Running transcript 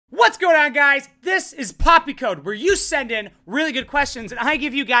What's going on, guys? This is Poppy Code, where you send in really good questions and I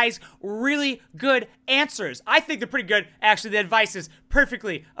give you guys really good answers. I think they're pretty good. Actually, the advice is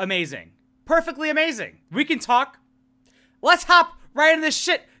perfectly amazing. Perfectly amazing. We can talk. Let's hop right into this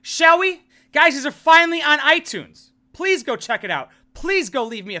shit, shall we? Guys, these are finally on iTunes. Please go check it out. Please go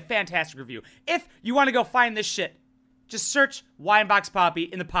leave me a fantastic review. If you want to go find this shit, just search Winebox Poppy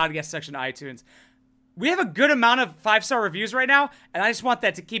in the podcast section of iTunes. We have a good amount of 5-star reviews right now, and I just want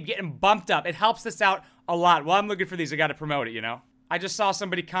that to keep getting bumped up. It helps us out a lot. While I'm looking for these, I gotta promote it, you know? I just saw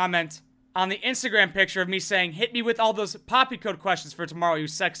somebody comment on the Instagram picture of me saying, hit me with all those Poppy Code questions for tomorrow, you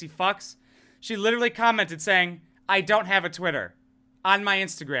sexy fucks. She literally commented saying, I don't have a Twitter on my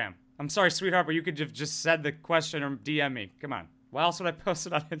Instagram. I'm sorry, sweetheart, but you could have just said the question or DM me. Come on. Why else would I post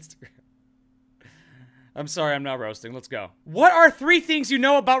it on Instagram? I'm sorry, I'm not roasting. Let's go. What are 3 things you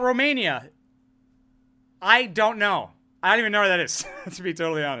know about Romania? I don't know. I don't even know where that is, to be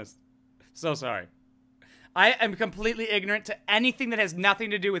totally honest. So sorry. I am completely ignorant to anything that has nothing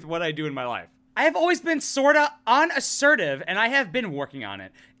to do with what I do in my life. I have always been sorta unassertive, and I have been working on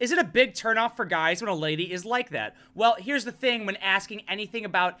it. Is it a big turnoff for guys when a lady is like that? Well, here's the thing when asking anything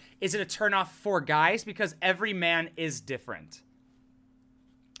about is it a turnoff for guys, because every man is different.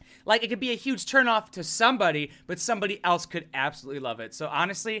 Like, it could be a huge turnoff to somebody, but somebody else could absolutely love it. So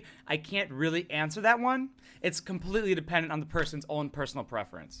honestly, I can't really answer that one. It's completely dependent on the person's own personal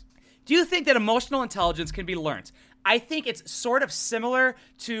preference. Do you think that emotional intelligence can be learned? I think it's sort of similar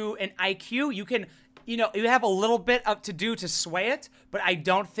to an IQ. You can, you have a little bit up to do to sway it, but I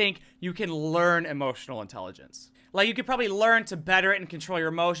don't think you can learn emotional intelligence. Like, you could probably learn to better it and control your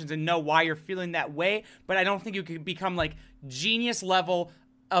emotions and know why you're feeling that way, but I don't think you could become, like, genius level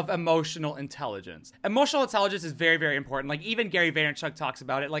of emotional intelligence. Emotional intelligence is very, very important. Like, even Gary Vaynerchuk talks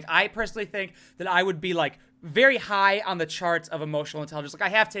about it. Like, I personally think that I would be, like, very high on the charts of emotional intelligence. Like, I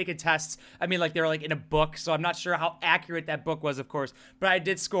have taken tests. I mean, like, they were, like, in a book, so I'm not sure how accurate that book was, of course, but I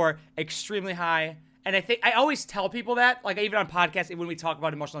did score extremely high. And I think, I always tell people that, like, even on podcasts, when we talk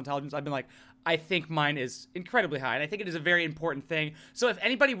about emotional intelligence, I've been like, I think mine is incredibly high, and I think it is a very important thing. So if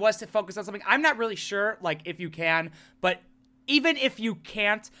anybody was to focus on something, I'm not really sure, like, if you can, but even if you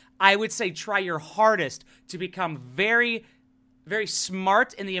can't, I would say try your hardest to become very, very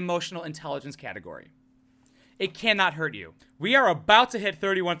smart in the emotional intelligence category. It cannot hurt you. We are about to hit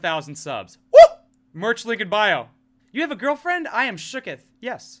 31,000 subs. Woo! Merch link in bio. You have a girlfriend? I am shooketh.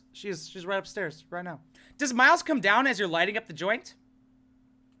 Yes, she's right upstairs right now. Does Miles come down as you're lighting up the joint?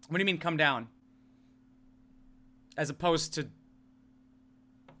 What do you mean come down? As opposed to...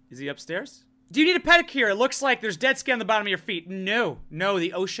 Is he upstairs? Do you need a pedicure? It looks like there's dead skin on the bottom of your feet. No,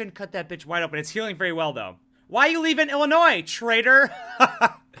 the ocean cut that bitch wide open. It's healing very well, though. Why you leaving Illinois, traitor?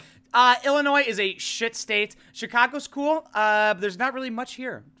 Illinois is a shit state. Chicago's cool. There's not really much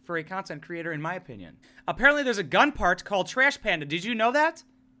here for a content creator, in my opinion. Apparently, there's a gun part called Trash Panda. Did you know that?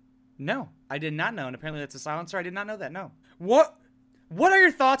 No, I did not know, and apparently that's a silencer. I did not know that, no. What are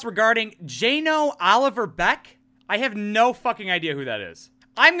your thoughts regarding Jano Oliver Beck? I have no fucking idea who that is.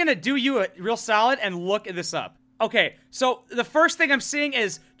 I'm gonna do you a real solid and look this up. Okay, so the first thing I'm seeing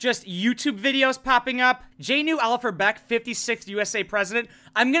is just YouTube videos popping up. Janu Oliver Beck, 56th USA president.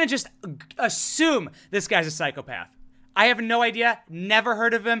 I'm gonna just assume this guy's a psychopath. I have no idea, never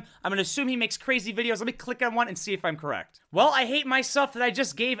heard of him. I'm gonna assume he makes crazy videos. Let me click on one and see if I'm correct. Well, I hate myself that I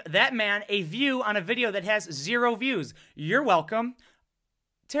just gave that man a view on a video that has 0 views. You're welcome.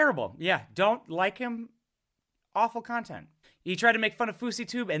 Terrible. Yeah, don't like him. Awful content. He tried to make fun of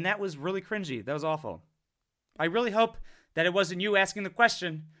FouseyTube, and that was really cringy. That was awful. I really hope that it wasn't you asking the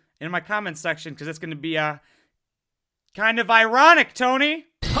question in my comments section, because it's going to be kind of ironic, Tony.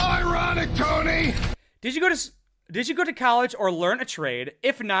 Ironic, Tony! Did you go to college or learn a trade?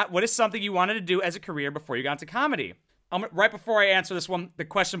 If not, what is something you wanted to do as a career before you got into comedy? Right before I answer this one, the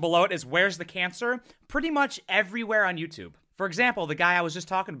question below it is, where's the cancer? Pretty much everywhere on YouTube. For example, the guy I was just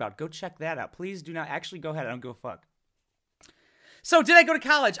talking about. Go check that out. Please do not. Actually, go ahead. I don't give a fuck. So, did I go to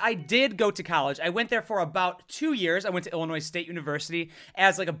college? I did go to college. I went there for about 2 years. I went to Illinois State University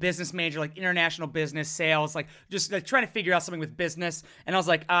as like a business major, like international business, sales, like just like trying to figure out something with business. And I was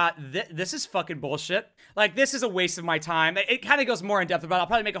like, this is fucking bullshit. Like, this is a waste of my time. It kind of goes more in depth about it. I'll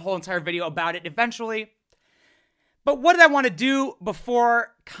probably make a whole entire video about it eventually. But what did I want to do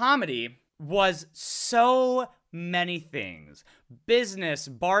before comedy was so many things. Business,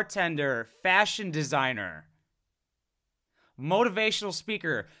 bartender, fashion designer, motivational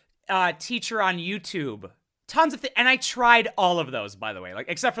speaker, teacher on YouTube, tons of things. And I tried all of those, by the way, like,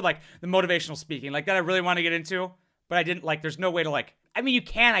 except for like the motivational speaking, like that I really want to get into, but I didn't, like, there's no way to like, I mean, you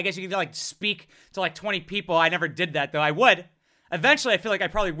can, I guess you can like speak to like 20 people. I never did that though. I would. Eventually, I feel like I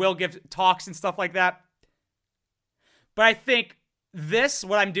probably will give talks and stuff like that. But I think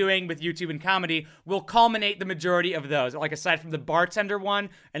what I'm doing with YouTube and comedy, will culminate the majority of those. Like, aside from the bartender one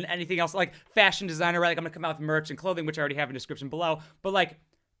and anything else, like fashion designer, right? Like, I'm gonna come out with merch and clothing, which I already have in the description below. But, like,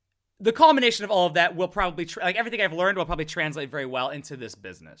 the culmination of all of that will probably, like, everything I've learned will probably translate very well into this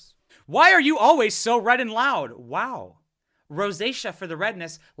business. Why are you always so red and loud? Wow. Rosacea for the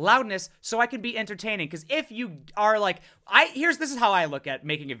redness, loudness, so I can be entertaining. Because if you are like, this is how I look at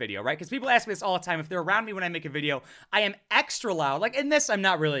making a video, right? Because people ask me this all the time. If they're around me when I make a video, I am extra loud. Like in this, I'm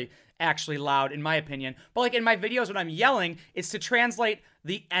not really actually loud in my opinion. But like in my videos when I'm yelling, it's to translate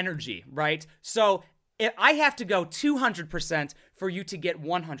the energy, right? So if I have to go 200% for you to get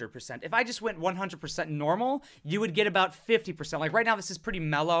 100%. If I just went 100% normal, you would get about 50%. Like right now, this is pretty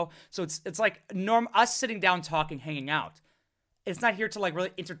mellow. So it's like us sitting down, talking, hanging out. It's not here to like really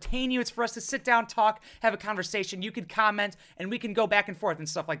entertain you. It's for us to sit down, talk, have a conversation. You can comment and we can go back and forth and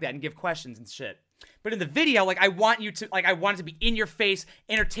stuff like that and give questions and shit. But in the video, like I want it to be in your face,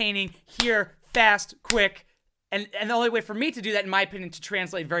 entertaining, here, fast, quick. And the only way for me to do that, in my opinion, to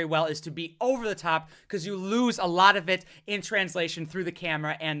translate very well is to be over the top, because you lose a lot of it in translation through the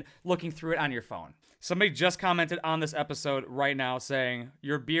camera and looking through it on your phone. Somebody just commented on this episode right now saying,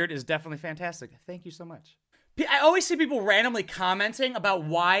 your beard is definitely fantastic. Thank you so much. I always see people randomly commenting about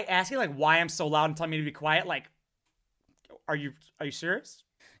asking like why I'm so loud and telling me to be quiet. Like, are you serious?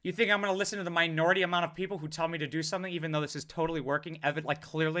 You think I'm gonna listen to the minority amount of people who tell me to do something, even though this is totally working, like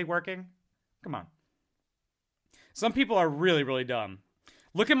clearly working? Come on. Some people are really, really dumb.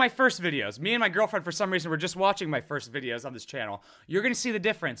 Look at my first videos. Me and my girlfriend, for some reason, were just watching my first videos on this channel. You're gonna see the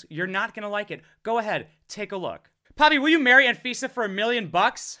difference. You're not gonna like it. Go ahead, take a look. Poppy, will you marry Anfisa for $1 million?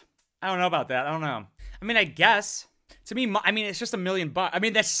 I don't know about that. I don't know. I mean, I guess. To me, I mean, it's just $1 million. I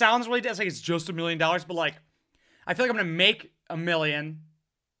mean, that sounds really, it's like it's just $1 million, but like, I feel like I'm gonna make $1 million.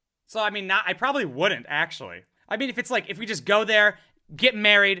 So, I mean, I probably wouldn't, actually. I mean, if it's like, if we just go there, get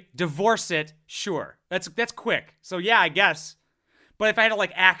married, divorce it, sure. That's quick. So yeah, I guess. But if I had to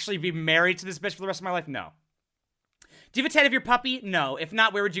like actually be married to this bitch for the rest of my life, no. Do you have a tat of your puppy? No. If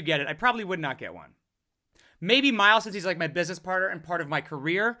not, where would you get it? I probably would not get one. Maybe Miles, since he's like my business partner and part of my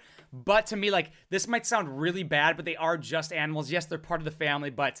career. But to me, like, this might sound really bad, but they are just animals. Yes, they're part of the family,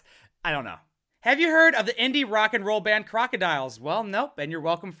 but I don't know. Have you heard of the indie rock and roll band Crocodiles? Well, nope. And you're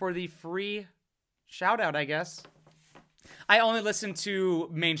welcome for the free shout out, I guess. I only listen to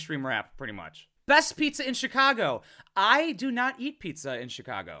mainstream rap, pretty much. Best pizza in Chicago. I do not eat pizza in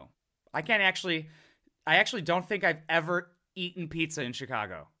Chicago. I actually don't think I've ever eaten pizza in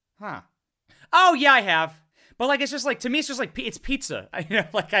Chicago. Huh. Oh, yeah, I have. But, like, it's just, like, to me, it's just, like, it's pizza. I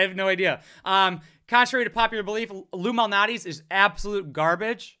have no idea. Contrary to popular belief, Lou Malnati's is absolute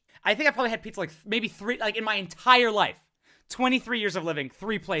garbage. I think I've probably had pizza, like, maybe 3, like, in my entire life. 23 years of living,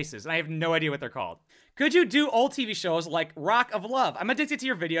 3 places, and I have no idea what they're called. Could you do old TV shows like Rock of Love? I'm addicted to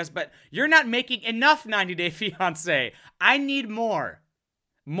your videos, but you're not making enough 90 Day Fiancé. I need more.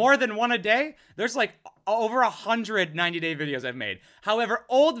 More than one a day? There's like over 100 90-day videos I've made. However,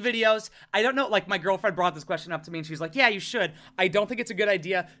 old videos, I don't know, like my girlfriend brought this question up to me and she's like, yeah, you should. I don't think it's a good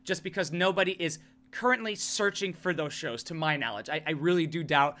idea just because nobody is currently searching for those shows, to my knowledge. I really do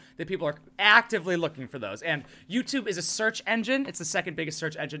doubt that people are actively looking for those. And YouTube is a search engine. It's the second biggest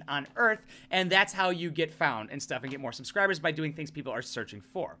search engine on earth. And that's how you get found and stuff and get more subscribers, by doing things people are searching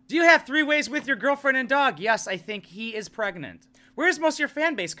for. Do you have 3 ways with your girlfriend and dog? Yes, I think he is pregnant. Where does most of your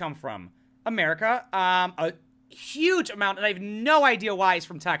fan base come from? America. A huge amount, and I have no idea why, is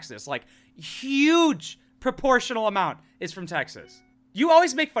from Texas. Like, huge proportional amount is from Texas. You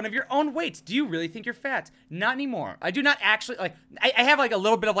always make fun of your own weight. Do you really think you're fat? Not anymore. I do not actually, like, I have like a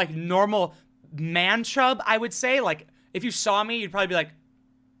little bit of like normal man chub, I would say. Like, if you saw me, you'd probably be like,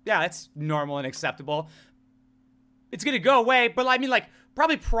 yeah, that's normal and acceptable. It's gonna go away, but I mean, like,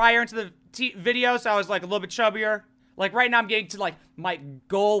 probably prior into the videos, I was like a little bit chubbier. Like right now I'm getting to like my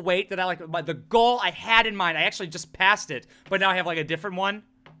goal weight that I like, the goal I had in mind. I actually just passed it, but now I have like a different one.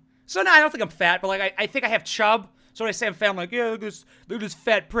 So no, I don't think I'm fat, but like I think I have chub. So when I say I'm fat, I'm like, yeah, look at this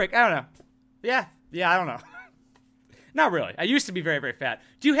fat prick. I don't know. Yeah, I don't know. Not really. I used to be very, very fat.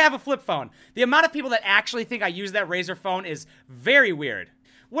 Do you have a flip phone? The amount of people that actually think I use that Razr phone is very weird.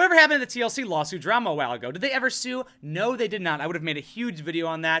 Whatever happened to the TLC lawsuit drama a while ago? Did they ever sue? No, they did not. I would have made a huge video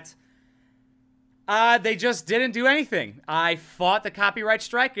on that. They just didn't do anything. I fought the copyright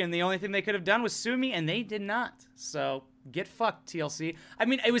strike, and the only thing they could have done was sue me, and they did not. So, get fucked, TLC. I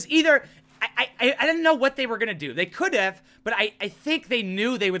mean, it was either... I didn't know what they were going to do. They could have, but I think they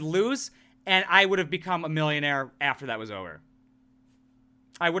knew they would lose, and I would have become a millionaire after that was over.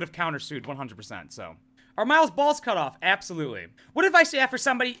 I would have countersued 100%, so... Are Miles' balls cut off? Absolutely. What advice do you have for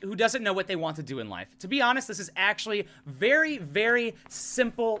somebody who doesn't know what they want to do in life? To be honest, this is actually very, very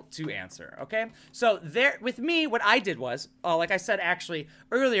simple to answer, okay? So there, with me, what I did was, like I said actually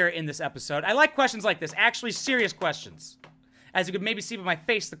earlier in this episode, I like questions like this, actually serious questions. As you could maybe see by my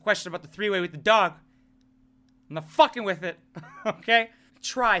face, the question about the three-way with the dog. I'm not fucking with it, okay?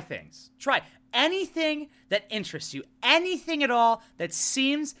 Try things. Try anything that interests you. Anything at all that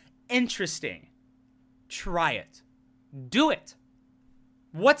seems interesting. Try it. Do it.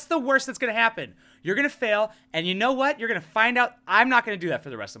 What's the worst that's going to happen? You're going to fail, and you know what? You're going to find out I'm not going to do that for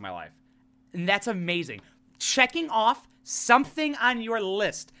the rest of my life. And that's amazing. Checking off something on your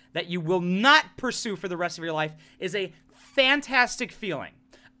list that you will not pursue for the rest of your life is a fantastic feeling.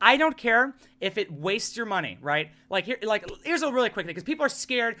 I don't care if it wastes your money, right? Here's a really quick thing, because people are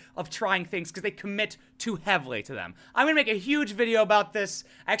scared of trying things because they commit too heavily to them. I'm gonna make a huge video about this.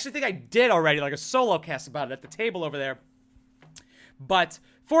 I actually think I did already, like a solo cast about it at the table over there. But,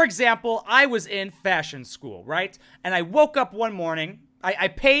 for example, I was in fashion school, right? And I woke up one morning, I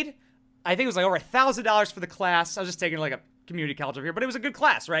paid, I think it was like over $1,000 for the class. I was just taking like a community college over here, but it was a good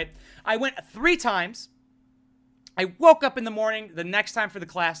class, right? I went 3 times. I woke up in the morning the next time for the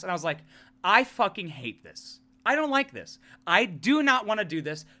class, and I was like, I fucking hate this. I don't like this. I do not want to do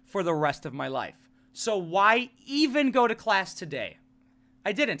this for the rest of my life. So why even go to class today?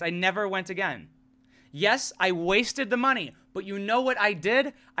 I didn't. I never went again. Yes, I wasted the money, but you know what I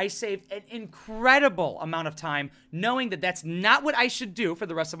did? I saved an incredible amount of time knowing that that's not what I should do for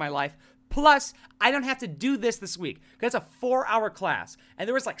the rest of my life. Plus, I don't have to do this week because it's a 4-hour class. And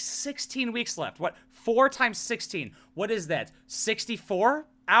there was like 16 weeks left. What? 4 times 16. What is that? 64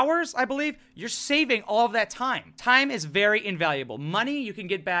 hours, I believe? You're saving all of that time. Time is very invaluable. Money you can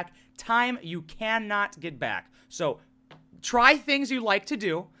get back. Time you cannot get back. So try things you like to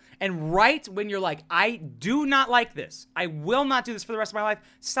do. And right when you're like, I do not like this. I will not do this for the rest of my life.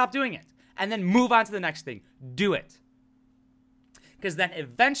 Stop doing it. And then move on to the next thing. Do it. Because then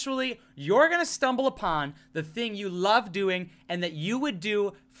eventually you're going to stumble upon the thing you love doing and that you would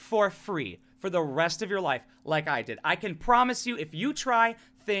do for free for the rest of your life, like I did. I can promise you, if you try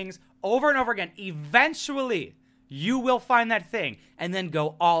things over and over again, eventually you will find that thing and then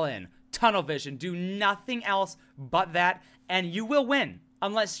go all in. Tunnel vision. Do nothing else but that, and you will win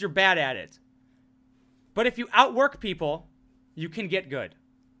unless you're bad at it. But if you outwork people, you can get good.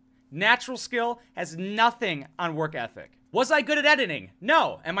 Natural skill has nothing on work ethic. Was I good at editing?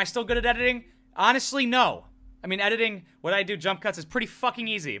 No. Am I still good at editing? Honestly, no. I mean, editing, what I do, jump cuts, is pretty fucking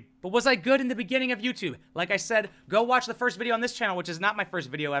easy. But was I good in the beginning of YouTube? Like I said, go watch the first video on this channel, which is not my first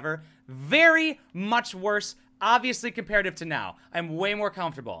video ever. Very much worse, obviously comparative to now. I'm way more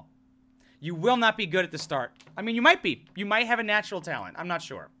comfortable. You will not be good at the start. I mean, you might be. You might have a natural talent. I'm not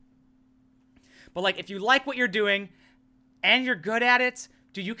sure. But like, if you like what you're doing and you're good at it,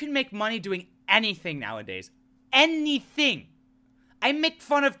 dude, you can make money doing anything nowadays. Anything. I make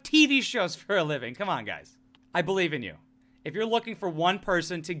fun of TV shows for a living. Come on, guys. I believe in you. If you're looking for one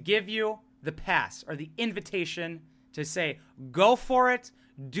person to give you the pass or the invitation to say, go for it,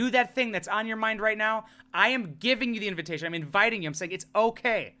 do that thing that's on your mind right now, I am giving you the invitation. I'm inviting you. I'm saying it's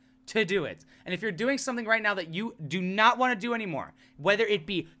okay to do it. And if you're doing something right now that you do not want to do anymore, whether it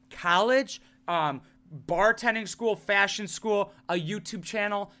be college, bartending school, fashion school, a YouTube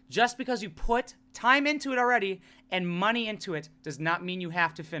channel, just because you put time into it already and money into it does not mean you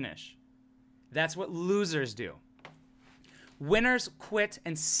have to finish. That's what losers do. Winners quit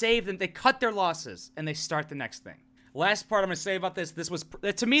and save them. They cut their losses and they start the next thing. Last part I'm going to say about this was,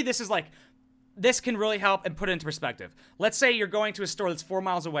 to me, this is like, this can really help and put it into perspective. Let's say you're going to a store that's 4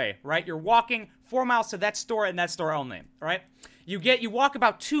 miles away, right? You're walking 4 miles to that store and that store only, right? You walk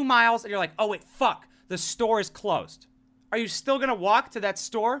about 2 miles and you're like, oh wait, fuck, the store is closed. Are you still going to walk to that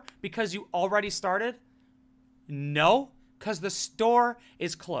store because you already started? No, because the store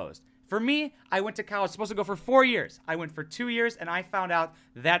is closed. For me, I went to college, supposed to go for 4 years. I went for 2 years, and I found out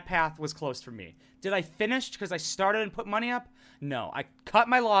that path was closed for me. Did I finish because I started and put money up? No, I cut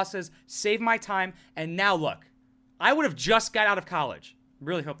my losses, saved my time, and now look. I would have just got out of college.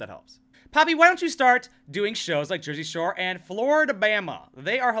 Really hope that helps. Poppy, why don't you start doing shows like Jersey Shore and Floridabama?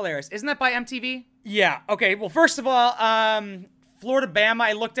 They are hilarious. Isn't that by MTV? Yeah, okay, well, first of all, Floridabama,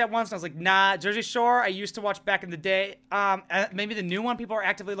 I looked at once and I was like, nah. Jersey Shore, I used to watch back in the day. Maybe the new one people are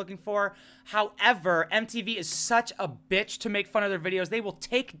actively looking for. However, MTV is such a bitch to make fun of their videos. They will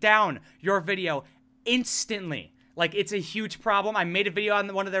take down your video instantly. Like, it's a huge problem. I made a video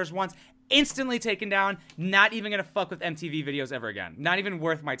on one of theirs once. Instantly taken down. Not even gonna fuck with MTV videos ever again. Not even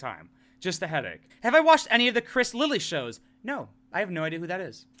worth my time. Just a headache. Have I watched any of the Chris Lilly shows? No, I have no idea who that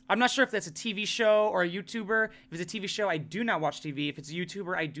is. I'm not sure if that's a TV show or a YouTuber. If it's a TV show, I do not watch TV. If it's a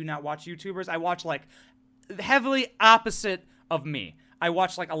YouTuber, I do not watch YouTubers. I watch like heavily opposite of me. I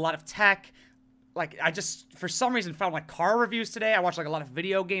watch like a lot of tech. Like I just, for some reason, found like car reviews today. I watch like a lot of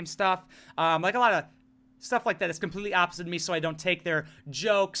video game stuff. Like a lot of stuff like that is completely opposite of me, so I don't take their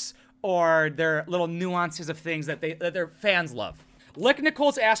jokes or their little nuances of things that their fans love. Lick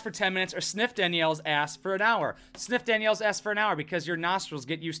Nicole's ass for 10 minutes or sniff Danielle's ass for an hour. Sniff Danielle's ass for an hour because your nostrils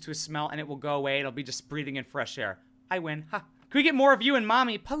get used to a smell and it will go away. It'll be just breathing in fresh air. I win. Ha. Can we get more of you and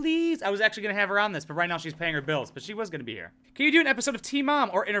Mommy, please? I was actually going to have her on this, but right now she's paying her bills, but she was going to be here. Can you do an episode of Teen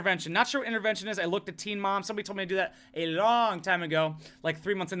Mom or Intervention? Not sure what Intervention is. I looked at Teen Mom. Somebody told me to do that a long time ago, like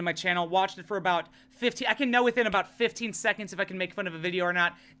 3 months into my channel. Watched it for about 15. I can know within about 15 seconds if I can make fun of a video or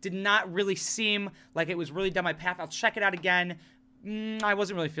not. Did not really seem like it was really down my path. I'll check it out again. I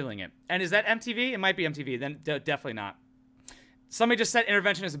wasn't really feeling it. And is that MTV? It might be MTV. Then definitely not. Somebody just said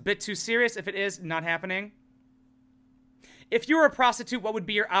Intervention is a bit too serious. If it is, not happening. If you were a prostitute, what would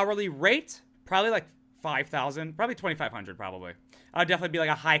be your hourly rate? Probably like 5,000. Probably 2,500 probably. I'd definitely be like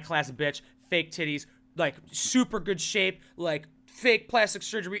a high-class bitch. Fake titties. Like super good shape. Like fake plastic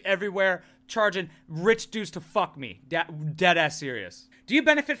surgery everywhere. Charging rich dudes to fuck me. Dead ass serious. Do you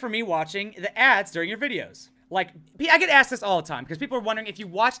benefit from me watching the ads during your videos? Like, I get asked this all the time because people are wondering if you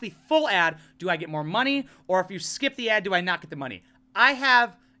watch the full ad, do I get more money? Or if you skip the ad, do I not get the money? I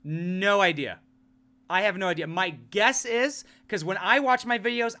have no idea. I have no idea. My guess is, because when I watch my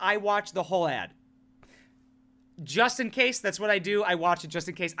videos, I watch the whole ad. Just in case, that's what I do. I watch it just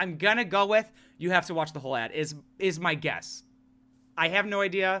in case. I'm gonna go with, you have to watch the whole ad, is my guess. I have no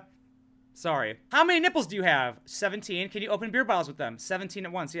idea. Sorry. How many nipples do you have? 17. Can you open beer bottles with them? 17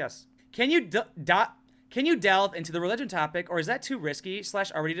 at once, yes. Can you delve into the religion topic, or is that too risky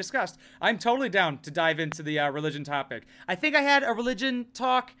 / already discussed? I'm totally down to dive into the religion topic. I think I had a religion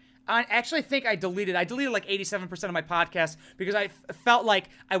talk. I actually think I deleted like 87% of my podcast because I felt like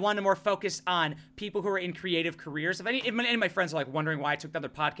I wanted more focus on people who are in creative careers. If any of my friends are like wondering why I took the other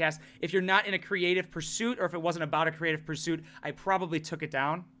podcast, if you're not in a creative pursuit or if it wasn't about a creative pursuit, I probably took it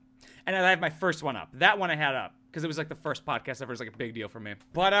down. And I have my first one up. That one I had up because it was like the first podcast ever. It was like a big deal for me.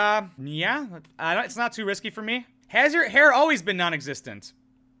 But yeah, it's not too risky for me. Has your hair always been non-existent?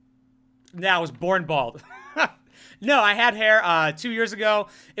 No, I was born bald. No, I had hair 2 years ago.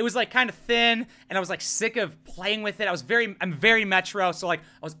 It was like kind of thin, and I was like sick of playing with it. I'm very metro, so like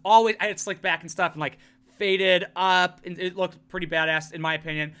I had slicked back and stuff, and like faded up, and it looked pretty badass in my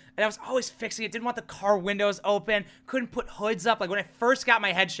opinion. And I was always fixing it. Didn't want the car windows open. Couldn't put hoods up. Like when I first got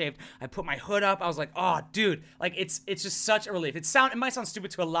my head shaved, I put my hood up. I was like, oh, dude, like it's just such a relief. It might sound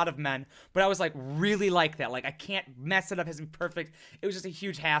stupid to a lot of men, but I was like really like that. Like I can't mess it up. It hasn't been perfect. It was just a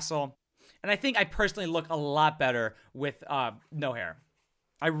huge hassle. And I think I personally look a lot better with no hair.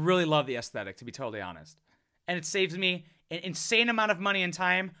 I really love the aesthetic, to be totally honest. And it saves me an insane amount of money and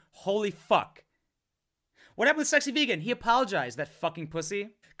time. Holy fuck. What happened with Sexy Vegan? He apologized, that fucking pussy.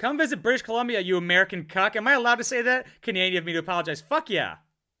 Come visit British Columbia, you American cuck. Am I allowed to say that? Canadian of me to apologize. Fuck yeah.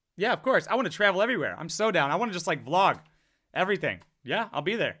 Yeah, of course. I want to travel everywhere. I'm so down. I want to just like vlog everything. Yeah, I'll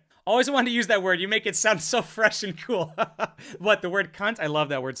be there. Always wanted to use that word. You make it sound so fresh and cool. What, the word cunt? I love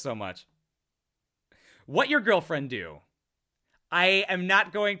that word so much. What your girlfriend do? I am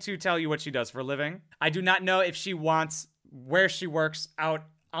not going to tell you what she does for a living. I do not know if she wants where she works out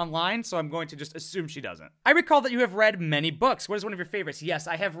online, so I'm going to just assume she doesn't. I recall that you have read many books. What is one of your favorites? Yes,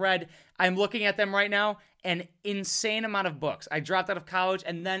 I have read, I'm looking at them right now, an insane amount of books. I dropped out of college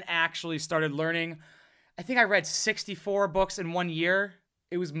and then actually started learning. I think I read 64 books in 1 year.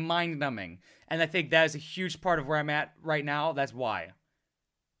 It was mind-numbing. And I think that is a huge part of where I'm at right now. That's why.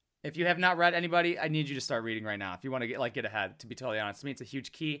 If you have not read anybody, I need you to start reading right now. If you want to get ahead, to be totally honest. To me, it's a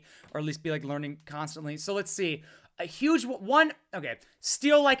huge key, or at least be like learning constantly. So let's see. A huge one, okay.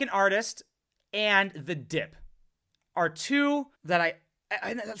 Steal Like an Artist and The Dip are two that I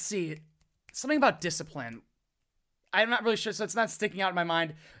let's see. Something about discipline. I'm not really sure, so it's not sticking out in my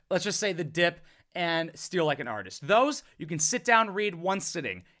mind. Let's just say The Dip and Steal Like an Artist. Those, you can sit down, read one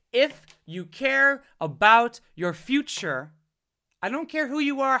sitting. If you care about your future, I don't care who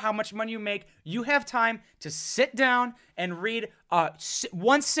you are, how much money you make, you have time to sit down and read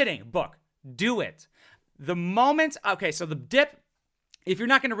one sitting book. Do it. The moment, okay, so The Dip If you're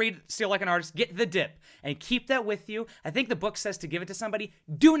not going to read Steal Like an Artist, get The Dip and keep that with you. I think the book says to give it to somebody.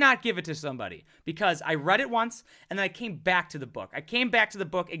 Do not give it to somebody, because I read it once and then I came back to the book. I came back to the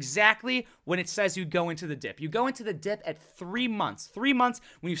book exactly when it says you go into the dip. You go into the dip at 3 months. 3 months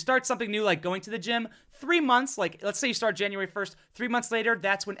when you start something new, like going to the gym. 3 months, like let's say you start January 1st. 3 months later,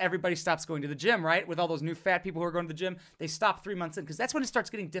 that's when everybody stops going to the gym, right? With all those new fat people who are going to the gym, they stop 3 months in, because that's when it starts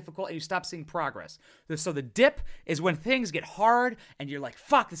getting difficult and you stop seeing progress. So the dip is when things get hard and you're like,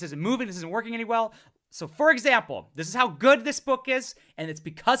 fuck, this isn't moving, this isn't working any well. So for example, this is how good this book is, and it's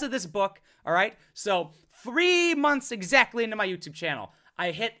because of this book, all right? So 3 months exactly into my YouTube channel,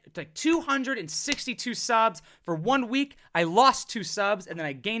 I hit like 262 subs. For 1 week, I lost 2 subs, and then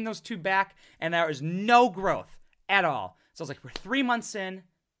I gained those 2 back, and there was no growth at all. So I was like, we're 3 months in,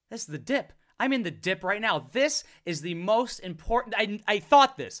 this is the dip. I'm in the dip right now. This is the most important, I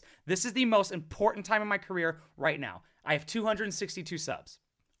thought this is the most important time in my career right now. I have 262 subs,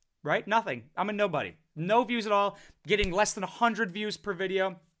 right? Nothing. I'm a nobody. No views at all. Getting less than 100 views per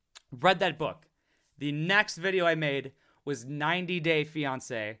video. Read that book. The next video I made was 90 Day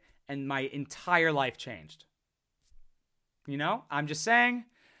Fiancé, and my entire life changed. You know, I'm just saying,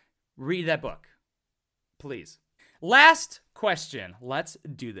 read that book, please. Last question. Let's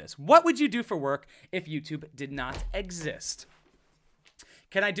do this. What would you do for work if YouTube did not exist?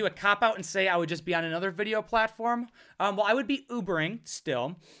 Can I do a cop-out and say I would just be on another video platform? Well, I would be Ubering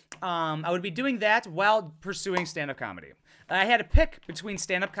still. I would be doing that while pursuing stand-up comedy. I had to pick between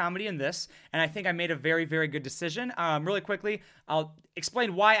stand-up comedy and this, and I think I made a very, very good decision. Really quickly, I'll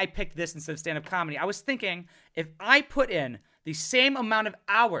explain why I picked this instead of stand-up comedy. I was thinking, if I put in the same amount of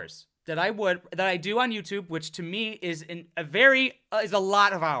hours that I do on YouTube, which to me is a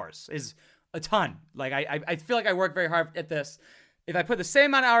lot of hours, is a ton. Like I feel like I work very hard at this. If I put the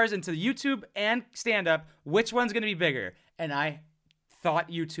same amount of hours into YouTube and stand-up, which one's going to be bigger? And I thought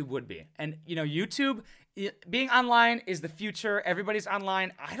YouTube would be. And, you know, YouTube, being online is the future. Everybody's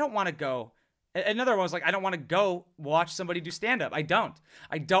online. I don't want to go. Another one was like, I don't want to go watch somebody do stand-up. I don't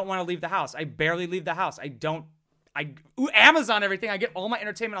want to leave the house. I barely leave the house. I Amazon everything. I get all my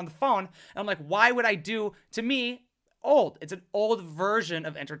entertainment on the phone. And I'm like, why would I do, to me, old? It's an old version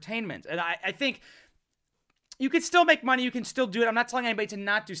of entertainment. And I think you can still make money. You can still do it. I'm not telling anybody to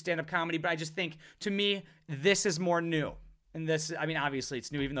not do stand-up comedy, but I just think, to me, this is more new. And this, I mean, obviously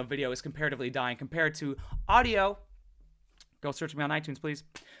it's new, even though video is comparatively dying compared to audio. Go search me on iTunes, please.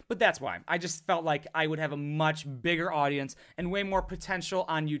 But that's why. I just felt like I would have a much bigger audience and way more potential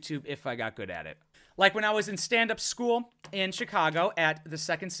on YouTube if I got good at it. Like when I was in stand-up school in Chicago at the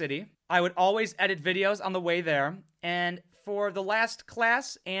Second City, I would always edit videos on the way there. And for the last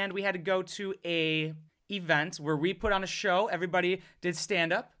class, and we had to go to a event where we put on a show. Everybody did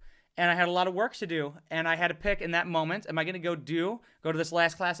stand-up, and I had a lot of work to do. And I had to pick in that moment, am I going to go to this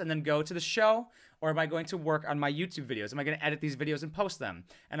last class and then go to the show? Or am I going to work on my YouTube videos? Am I going to edit these videos and post them?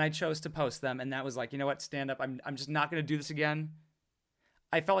 And I chose to post them, and that was like, you know what, stand-up, I'm just not going to do this again.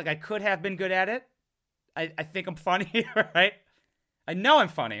 I felt like I could have been good at it. I think I'm funny, right? I know I'm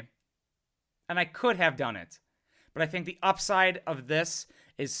funny, and I could have done it. But I think the upside of this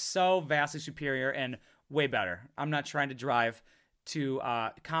is so vastly superior and way better. I'm not trying to drive to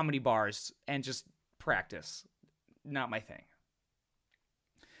comedy bars and just practice. Not my thing.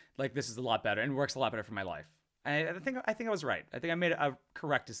 Like, this is a lot better and works a lot better for my life. I think I was right. I think I made a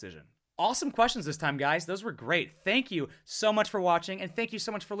correct decision. Awesome questions this time, guys. Those were great. Thank you so much for watching, and thank you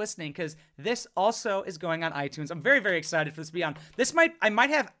so much for listening, because this also is going on iTunes. I'm very, very excited for this to be on. I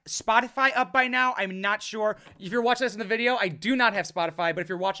might have Spotify up by now. I'm not sure. If you're watching this in the video, I do not have Spotify, but if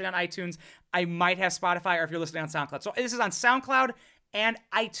you're watching on iTunes, I might have Spotify, or if you're listening on SoundCloud. So this is on SoundCloud and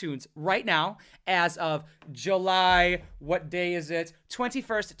iTunes right now as of July, what day is it?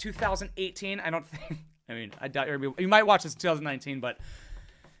 21st, 2018. I don't think, I doubt you might watch this in 2019, but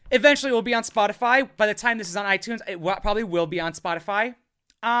eventually it will be on Spotify. By the time this is on iTunes, it probably will be on Spotify.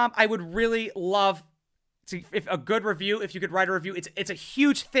 I would really love if a good review, if you could write a review. It's a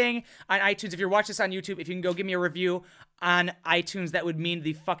huge thing on iTunes. If you're watching this on YouTube, if you can go give me a review on iTunes, that would mean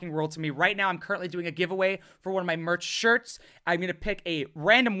the fucking world to me. Right now, I'm currently doing a giveaway for one of my merch shirts. I'm going to pick a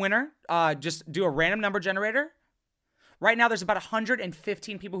random winner, just do a random number generator. Right now, there's about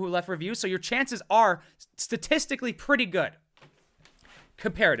 115 people who left reviews, so your chances are statistically pretty good,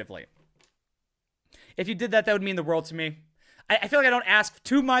 comparatively. If you did that, that would mean the world to me. I feel like I don't ask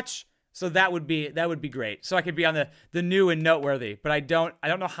too much, so that would be great. So I could be on the new and noteworthy, but I don't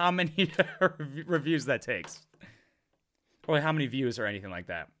know how many reviews that takes, or how many views or anything like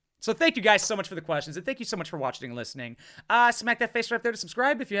that. So thank you guys so much for the questions, and thank you so much for watching and listening. Smack that face right up there to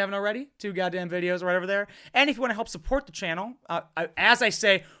subscribe if you haven't already. 2 goddamn videos right over there. And if you want to help support the channel, as I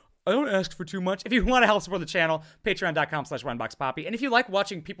say, I don't ask for too much. If you want to help support the channel, patreon.com/RyanBoxPoppy. And if you like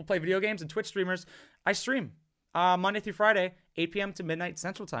watching people play video games and Twitch streamers, I stream Monday through Friday, 8 p.m. to midnight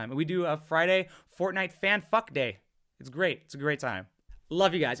Central Time. And we do a Friday Fortnite Fan Fuck Day. It's great. It's a great time.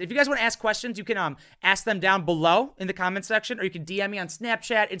 Love you guys. If you guys want to ask questions, you can ask them down below in the comment section, or you can DM me on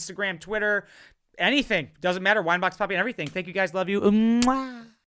Snapchat, Instagram, Twitter, anything. Doesn't matter. WineBox Poppy and everything. Thank you guys. Love you. Mwah.